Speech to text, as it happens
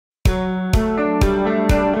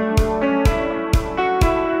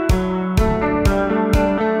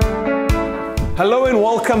Hello and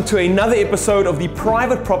welcome to another episode of the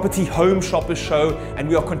Private Property Home Shoppers Show, and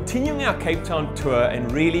we are continuing our Cape Town tour.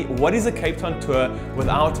 And really, what is a Cape Town tour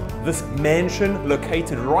without this mansion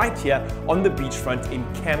located right here on the beachfront in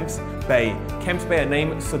Camps Bay? Camps Bay, a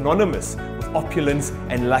name synonymous with opulence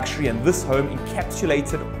and luxury, and this home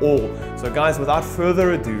encapsulated all. So guys, without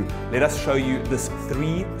further ado, let us show you this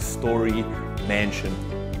 3-story mansion.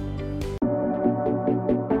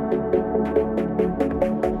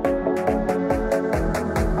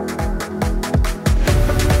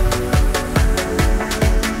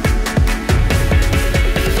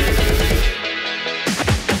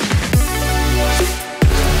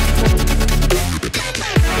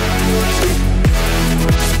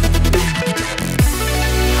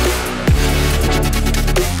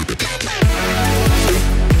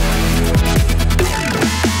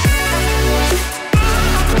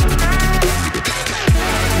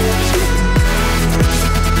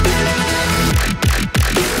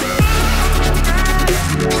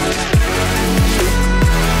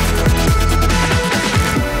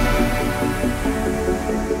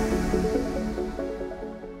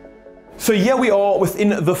 So here we are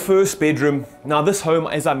within the first bedroom. Now this home,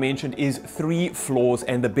 as I mentioned, is 3 floors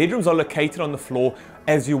and the bedrooms are located on the floor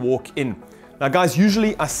as you walk in. Now guys,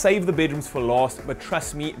 usually I save the bedrooms for last, but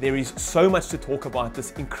trust me, there is so much to talk about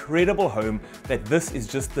this incredible home that this is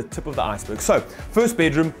just the tip of the iceberg. So first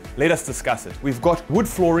bedroom, let us discuss it. We've got wood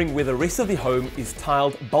flooring where the rest of the home is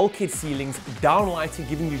tiled, bulkhead ceilings, downlighting,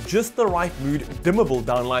 giving you just the right mood, dimmable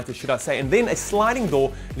downlighter should I say, and then a sliding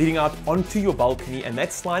door leading out onto your balcony, and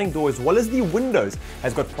that sliding door as well as the windows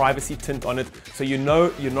has got privacy tint on it, so you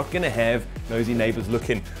know you're not going to have nosy neighbors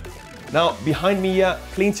looking. Now, behind me here,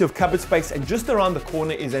 plenty of cupboard space, and just around the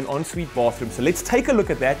corner is an ensuite bathroom. So let's take a look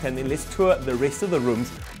at that and then let's tour the rest of the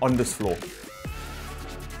rooms on this floor.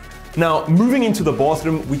 Now, moving into the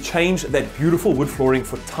bathroom, we changed that beautiful wood flooring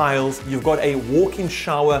for tiles. You've got a walk-in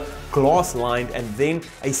shower, glass lined, and then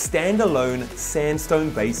a standalone sandstone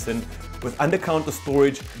basin with under-counter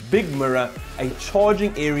storage, big mirror, a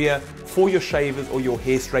charging area for your shavers or your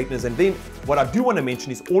hair straighteners. And then what I do want to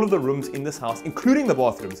mention is all of the rooms in this house, including the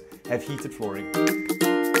bathrooms, have heated flooring.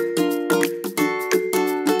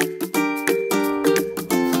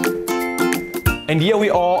 And here we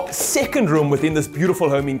are, second room within this beautiful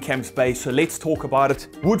home in Camps Bay. So let's talk about it.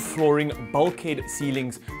 Wood flooring, bulkhead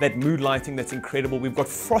ceilings, that mood lighting that's incredible. We've got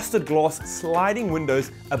frosted glass, sliding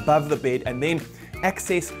windows above the bed, and then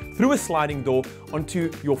access through a sliding door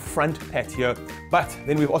onto your front patio. But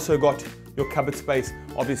then we've also got your cupboard space,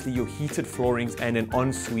 obviously your heated floorings, and an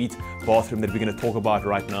ensuite bathroom that we're going to talk about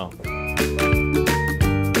right now.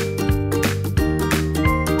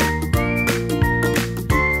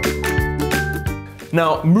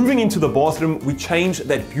 Now, moving into the bathroom, we changed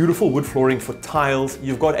that beautiful wood flooring for tiles.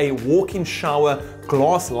 You've got a walk-in shower,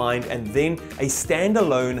 glass lined, and then a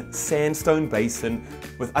standalone sandstone basin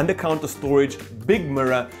with under-counter storage, big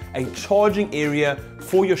mirror, a charging area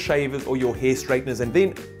for your shavers or your hair straighteners. And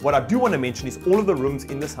then what I do want to mention is all of the rooms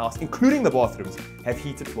in this house, including the bathrooms, have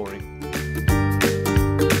heated flooring.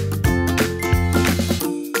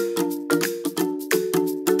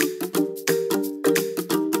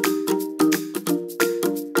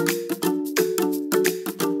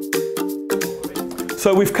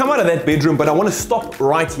 So we've come out of that bedroom, but I want to stop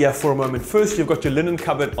right here for a moment. First, you've got your linen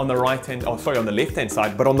cupboard on the on the left-hand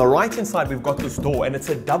side, but on the right-hand side, we've got this door, and it's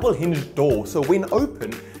a double hinged door. So when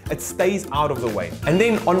open, it stays out of the way. And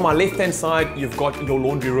then on my left-hand side, you've got your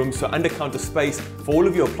laundry room, so under-counter space for all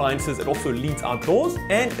of your appliances. It also leads outdoors,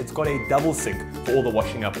 and it's got a double sink for all the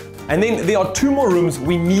washing up. And then there are 2 more rooms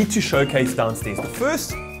we need to showcase downstairs. The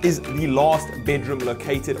first is the last bedroom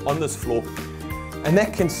located on this floor. And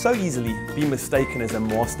that can so easily be mistaken as a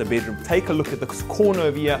master bedroom. Take a look at this corner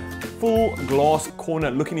over here, full glass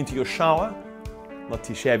corner looking into your shower. Not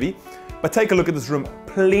too shabby, but take a look at this room,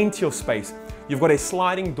 plenty of space. You've got a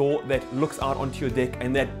sliding door that looks out onto your deck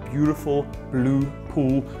and that beautiful blue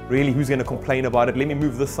pool. Really, who's gonna complain about it? Let me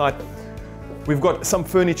move this side. We've got some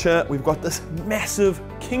furniture, we've got this massive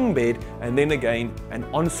king bed, and then again, an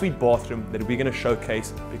ensuite bathroom that we're gonna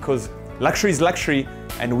showcase because luxury is luxury,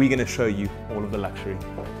 and we're going to show you all of the luxury.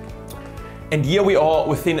 And here we are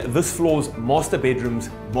within this floor's master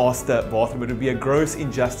bedroom's master bathroom. It would be a gross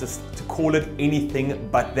injustice to call it anything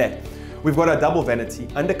but that. We've got our double vanity,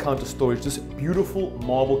 under counter storage, this beautiful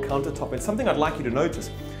marble countertop. And something I'd like you to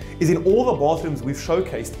notice is in all the bathrooms we've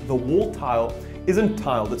showcased, the wall tile isn't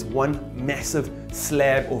tiled, it's one massive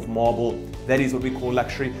slab of marble. That is what we call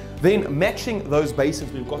luxury. Then matching those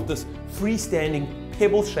basins, we've got this freestanding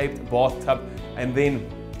pebble-shaped bathtub, and then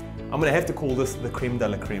I'm gonna have to call this the creme de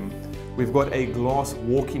la creme. we've got a glass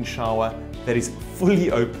walk-in shower that is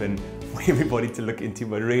fully open for everybody to look into.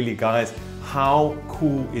 But really, guys, how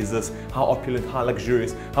cool is this? How opulent, how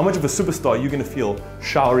luxurious, how much of a superstar you're gonna feel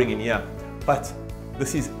showering in here. But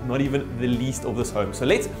this is not even the least of this home. So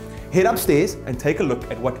let's head upstairs and take a look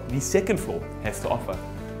at what the second floor has to offer.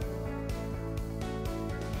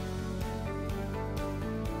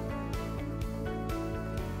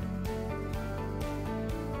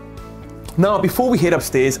 Now, before we head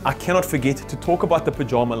upstairs, I cannot forget to talk about the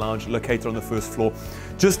pajama lounge located on the first floor.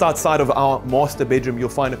 Just outside of our master bedroom, you'll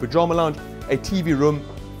find a pajama lounge, a TV room,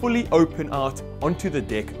 fully open out onto the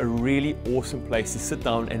deck, a really awesome place to sit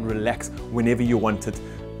down and relax whenever you want it.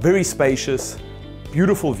 Very spacious,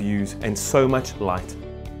 beautiful views, and so much light.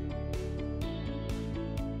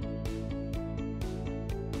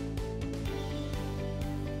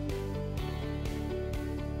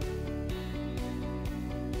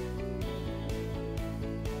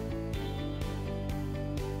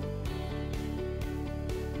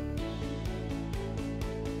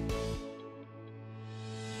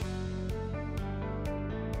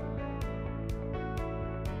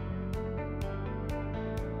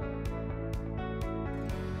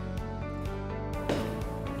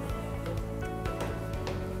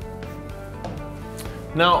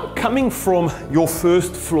 Now, coming from your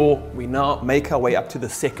first floor, we now make our way up to the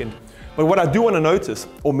second. But what I do want to notice,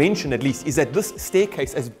 or mention at least, is that this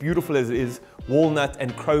staircase, as beautiful as it is, walnut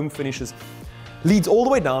and chrome finishes, leads all the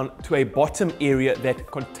way down to a bottom area that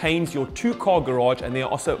contains your 2-car garage, and there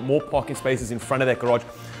are also more parking spaces in front of that garage.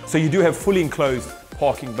 So you do have fully enclosed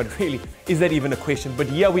parking, but really, is that even a question? But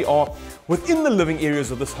here we are within the living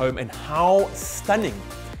areas of this home, and how stunning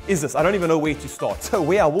is this? I don't even know where to start. So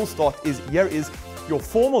where I will start is, here is your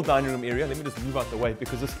formal dining room area. Let me just move out the way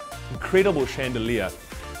because this incredible chandelier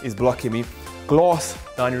is blocking me. Glass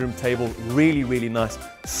dining room table, really, really nice.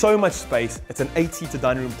 So much space. It's an 8-seater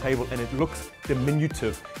dining room table and it looks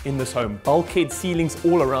diminutive in this home. Bulkhead ceilings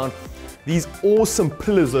all around. These awesome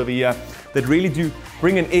pillars over here that really do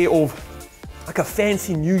bring an air of like a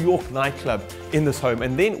fancy New York nightclub in this home.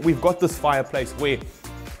 And then we've got this fireplace where,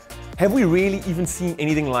 have we really even seen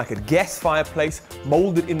anything like it? Gas fireplace,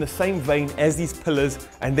 molded in the same vein as these pillars,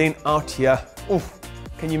 and then out here, oh,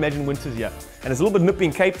 can you imagine winters here? And it's a little bit nippy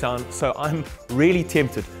in Cape Town, so I'm really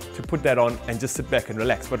tempted to put that on and just sit back and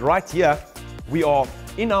relax. But right here, we are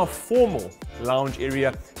in our formal lounge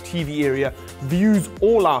area, TV area, views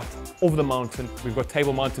all out of the mountain. We've got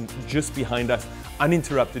Table Mountain just behind us,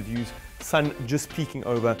 uninterrupted views, sun just peeking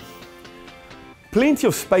over. Plenty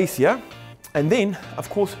of space here. And then, of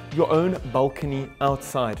course, your own balcony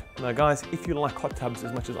outside. Now guys, if you like hot tubs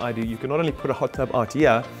as much as I do, you can not only put a hot tub out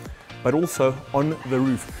here, but also on the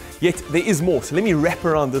roof. Yet there is more, so let me wrap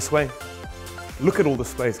around this way. Look at all the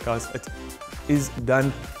space, guys. It is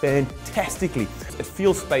done fantastically. It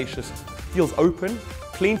feels spacious, feels open,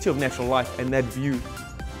 plenty of natural light, and that view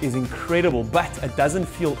is incredible, but it doesn't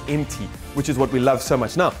feel empty, which is what we love so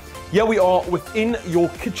much. Now, here we are within your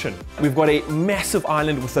kitchen. We've got a massive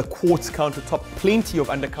island with a quartz countertop, plenty of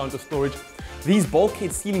under-counter storage. These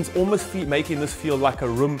bulkhead ceilings almost making this feel like a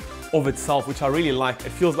room of itself, which I really like.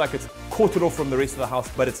 It feels like it's quartered off from the rest of the house,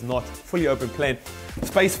 but it's not. Fully open plan.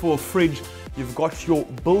 Space for a fridge. You've got your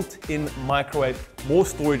built-in microwave, more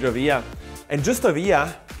storage over here. And just over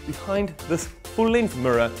here, behind this full-length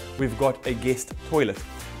mirror, we've got a guest toilet.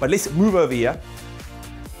 But let's move over here.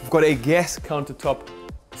 We've got a gas countertop,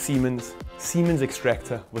 Siemens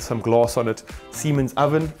extractor with some glass on it, Siemens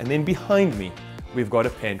oven, and then behind me we've got a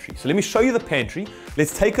pantry. So let me show you the pantry.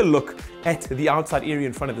 Let's take a look at the outside area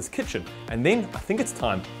in front of this kitchen, and then I think it's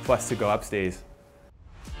time for us to go upstairs.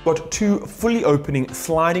 Got 2 fully opening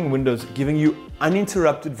sliding windows giving you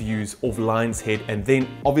uninterrupted views of Lion's Head, and then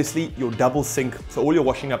obviously your double sink, so all your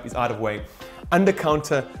washing up is out of way. Under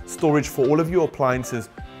counter storage for all of your appliances,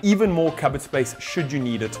 even more cupboard space should you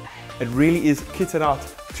need it. It really is kitted out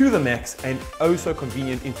to the max and oh so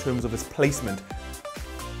convenient in terms of its placement.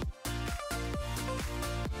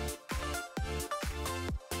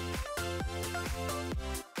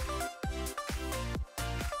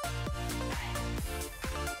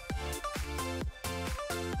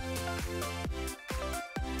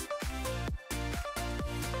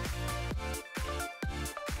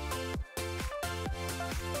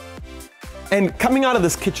 And coming out of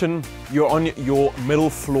this kitchen, you're on your middle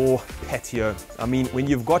floor patio. I mean, when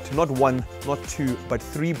you've got not 1, not 2, but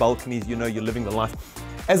 3 balconies, you know you're living the life.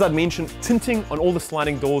 As I'd mentioned, tinting on all the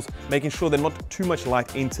sliding doors, making sure that not too much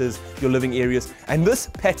light enters your living areas. And this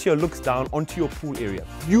patio looks down onto your pool area.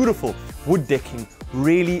 Beautiful wood decking,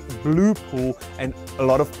 really blue pool and a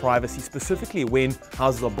lot of privacy, specifically when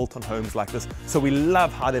houses are built on homes like this. So we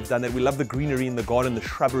love how they've done it. We love the greenery in the garden, the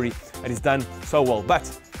shrubbery, and it's done so well.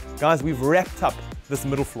 But guys, we've wrapped up this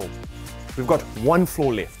middle floor. We've got one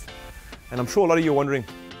floor left. And I'm sure a lot of you are wondering,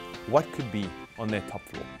 what could be on that top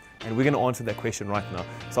floor? And we're going to answer that question right now.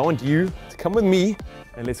 So I want you to come with me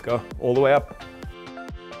and let's go all the way up.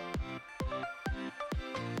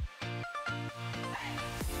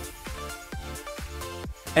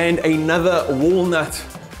 And another walnut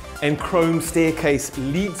and chrome staircase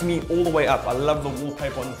leads me all the way up. I love the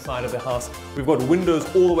wallpaper on the side of the house. We've got windows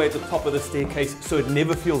all the way at the top of the staircase, so it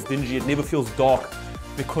never feels dingy, it never feels dark,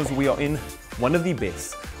 because we are in one of the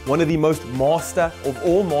best, one of the most master of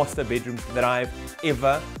all master bedrooms that I've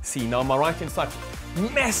ever seen. Now on my right hand side,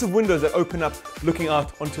 massive windows that open up looking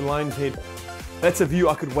out onto Lion's Head. That's a view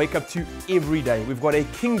I could wake up to every day. We've got a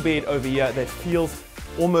king bed over here that feels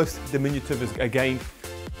almost diminutive again.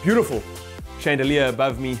 Beautiful chandelier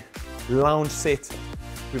above me, lounge set.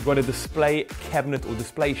 We've got a display cabinet, or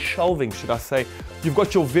display shelving, should I say. You've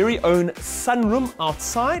got your very own sunroom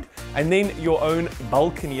outside, and then your own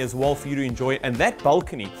balcony as well for you to enjoy. And that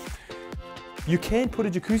balcony, you can put a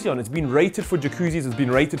jacuzzi on. It's been rated for jacuzzis, it's been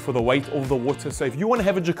rated for the weight of the water. So if you want to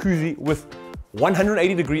have a jacuzzi with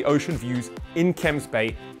 180-degree ocean views in Camps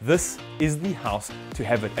Bay, this is the house to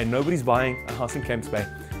have it. And nobody's buying a house in Camps Bay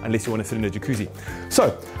unless you want to sit in a jacuzzi.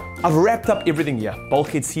 So I've wrapped up everything here.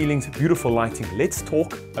 Bulkhead ceilings, beautiful lighting. Let's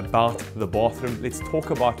talk about the bathroom. Let's talk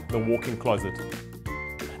about the walk-in closet.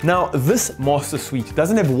 Now, this master suite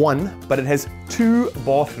doesn't have one, but it has two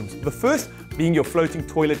bathrooms. The first being your floating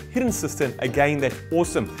toilet, hidden cistern, again, that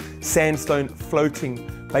awesome sandstone floating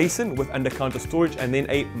basin with under-counter storage, and then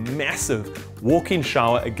a massive walk-in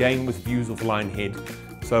shower, again with views of Lion Head.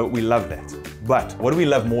 So we love that. But what do we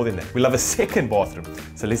love more than that? We love a second bathroom.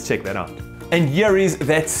 So let's check that out. And here is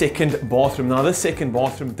that second bathroom. Now this second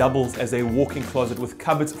bathroom doubles as a walk-in closet with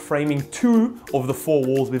cupboards framing 2 of the 4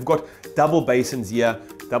 walls. We've got double basins here,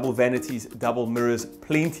 double vanities, double mirrors,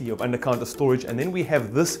 plenty of under-counter storage. And then we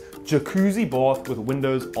have this jacuzzi bath with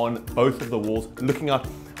windows on both of the walls looking out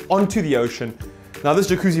onto the ocean. Now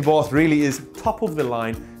this jacuzzi bath really is top of the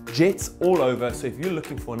line, jets all over. So if you're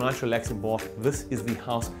looking for a nice relaxing bath, this is the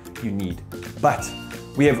house you need. But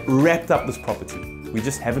we have wrapped up this property. We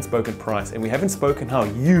just haven't spoken price, and we haven't spoken how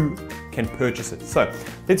you can purchase it. So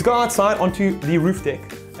let's go outside onto the roof deck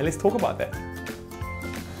and let's talk about that.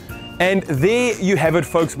 And there you have it,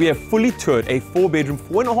 folks. We have fully toured a 4-bedroom,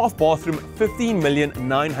 4.5 bathroom,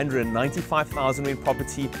 15,995,000 rand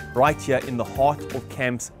property right here in the heart of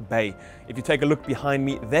Camps Bay. If you take a look behind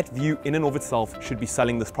me, that view in and of itself should be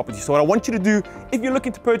selling this property. So what I want you to do, if you're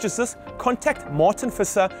looking to purchase this, contact Martin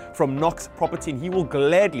Visser from Nox Property, and he will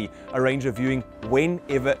gladly arrange a viewing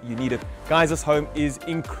whenever you need it. Guys, this home is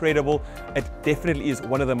incredible. It definitely is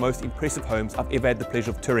one of the most impressive homes I've ever had the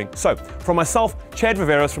pleasure of touring. So from myself, Chad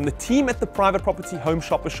Viveiros, from the team at the Private Property Home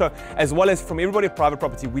Shopper Show, as well as from everybody at Private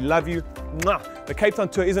Property, we love you. The Cape Town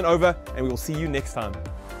tour isn't over, and we will see you next time.